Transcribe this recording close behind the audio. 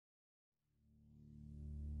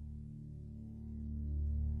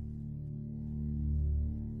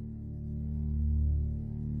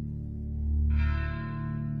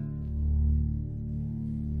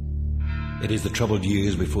It is the troubled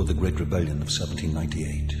years before the Great Rebellion of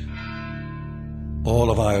 1798. All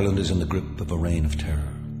of Ireland is in the grip of a reign of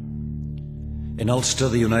terror. In Ulster,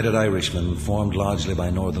 the United Irishmen, formed largely by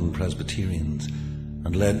Northern Presbyterians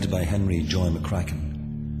and led by Henry Joy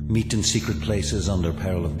McCracken, meet in secret places under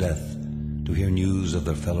peril of death to hear news of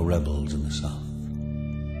their fellow rebels in the south.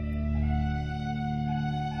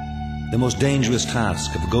 The most dangerous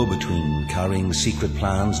task of the go-between, carrying secret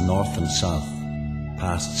plans north and south,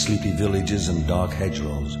 past sleepy villages and dark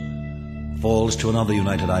hedgerows, falls to another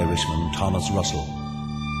United Irishman, Thomas Russell,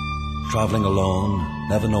 travelling alone,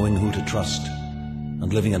 never knowing who to trust,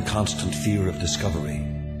 and living in constant fear of discovery.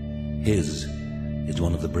 His is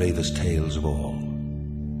one of the bravest tales of all.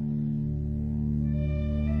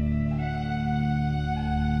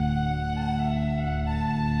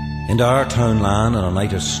 Into our townland on a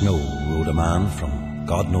night of snow rode a man from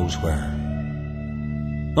God knows where.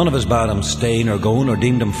 None of us bade him stay nor go, nor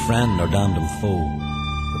deemed him friend nor damned him foe,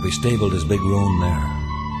 but we stabled his big roan mare.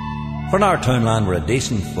 For in our townland we're a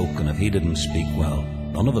decent folk, and if he didn't speak, well,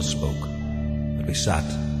 none of us spoke, but we sat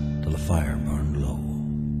till the fire burned low.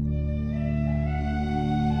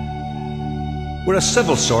 We're a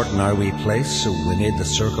civil sort in our wee place, so we made the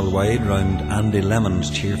circle wide round Andy Lemon's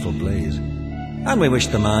cheerful blaze, and we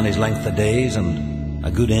wished the man his length of days and a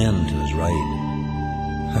good end to his ride.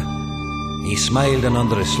 He smiled in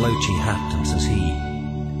under his slouchy hat, and says he,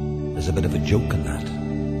 "There's a bit of a joke in that,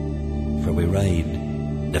 for we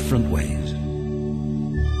ride different ways."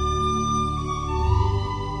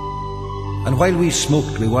 And while we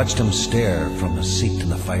smoked, we watched him stare from his seat in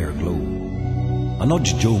the fire glow. I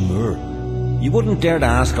nudged Joe Moore. You wouldn't dare to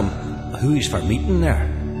ask him who he's for meeting there,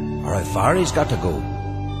 or how far he's got to go.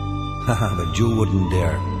 But Joe wouldn't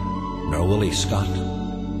dare, nor Willie Scott.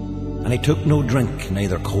 And he took no drink,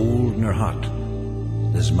 neither cold nor hot,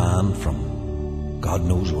 this man from God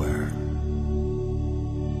knows where.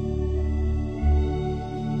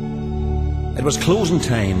 It was closing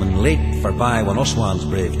time and late forby when us ones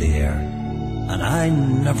braved the air, and I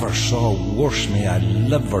never saw worse may I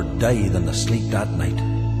live or die than the sleet that night.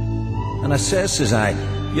 And I says I,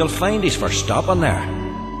 "You'll find he's for stopping there."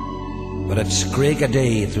 But at scrake a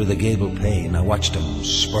day through the gable pane, I watched him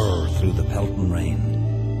spur through the pelting rain,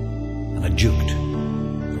 and I juked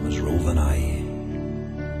from his roving eye.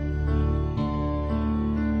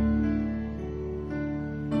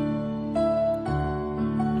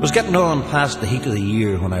 It was getting on past the heat of the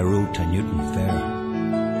year when I rode to Newton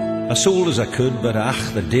Fair. I sold as I could, but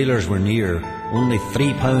the dealers were near. Only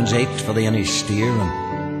 £3.8 for the Innish steer,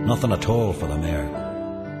 and nothing at all for the mare.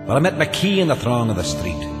 But I met McKee in the throng of the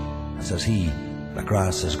street, and says he, "The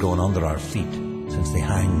grass has grown under our feet since they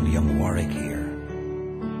hanged young Warwick here."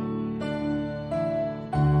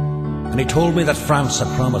 And he told me that France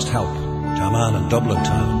had promised help to a man in Dublin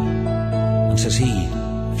town. And says he,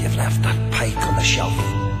 "If you've left that pike on the shelf,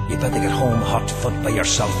 you better get home hot foot by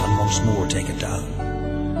yourself and once more take it down."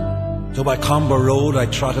 So by Comber Road I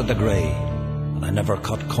trotted the grey, and I never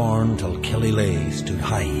cut corn till Killylay stood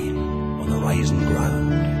high on the rising ground.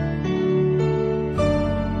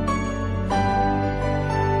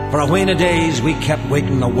 For a wheen of days we kept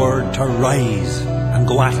waiting the word to rise and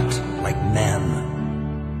go at it like men.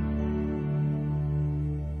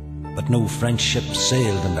 But no French ship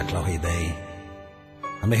sailed in the Cloughie Bay,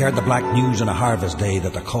 and we heard the black news on a harvest day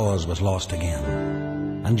that the cause was lost again.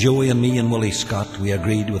 And Joey and me and Willie Scott, we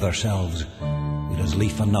agreed with ourselves we'd as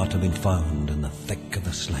lief a not have been found in the thick of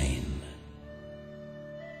the slain.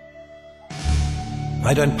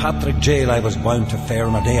 By Downpatrick jail I was bound to fare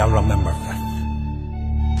on a day I'll remember that.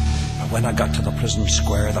 When I got to the prison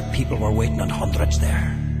square, the people were waiting in hundreds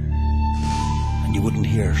there, and you wouldn't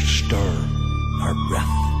hear stir nor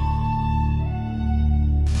breath.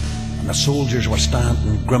 And the soldiers were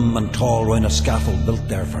standing grim and tall round a scaffold built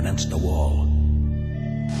there for an inch the wall.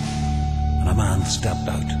 And a man stepped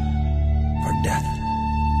out for death.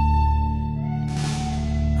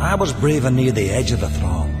 I was braving near the edge of the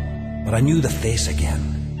throng, but I knew the face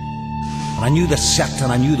again. And I knew the set,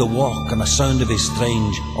 and I knew the walk, and the sound of his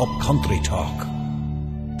strange up-country talk.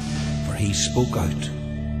 For he spoke out,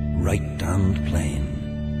 right and plain.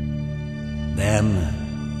 Then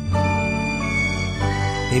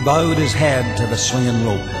he bowed his head to the swinging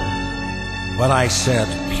rope, while I said,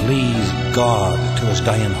 "Please God," to his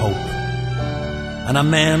dying hope, and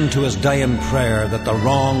amen to his dying prayer that the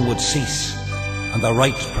wrong would cease and the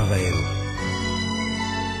right prevail.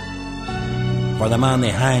 For the man they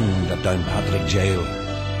hanged at Downpatrick jail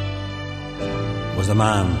was the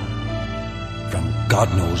man from God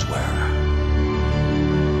knows where.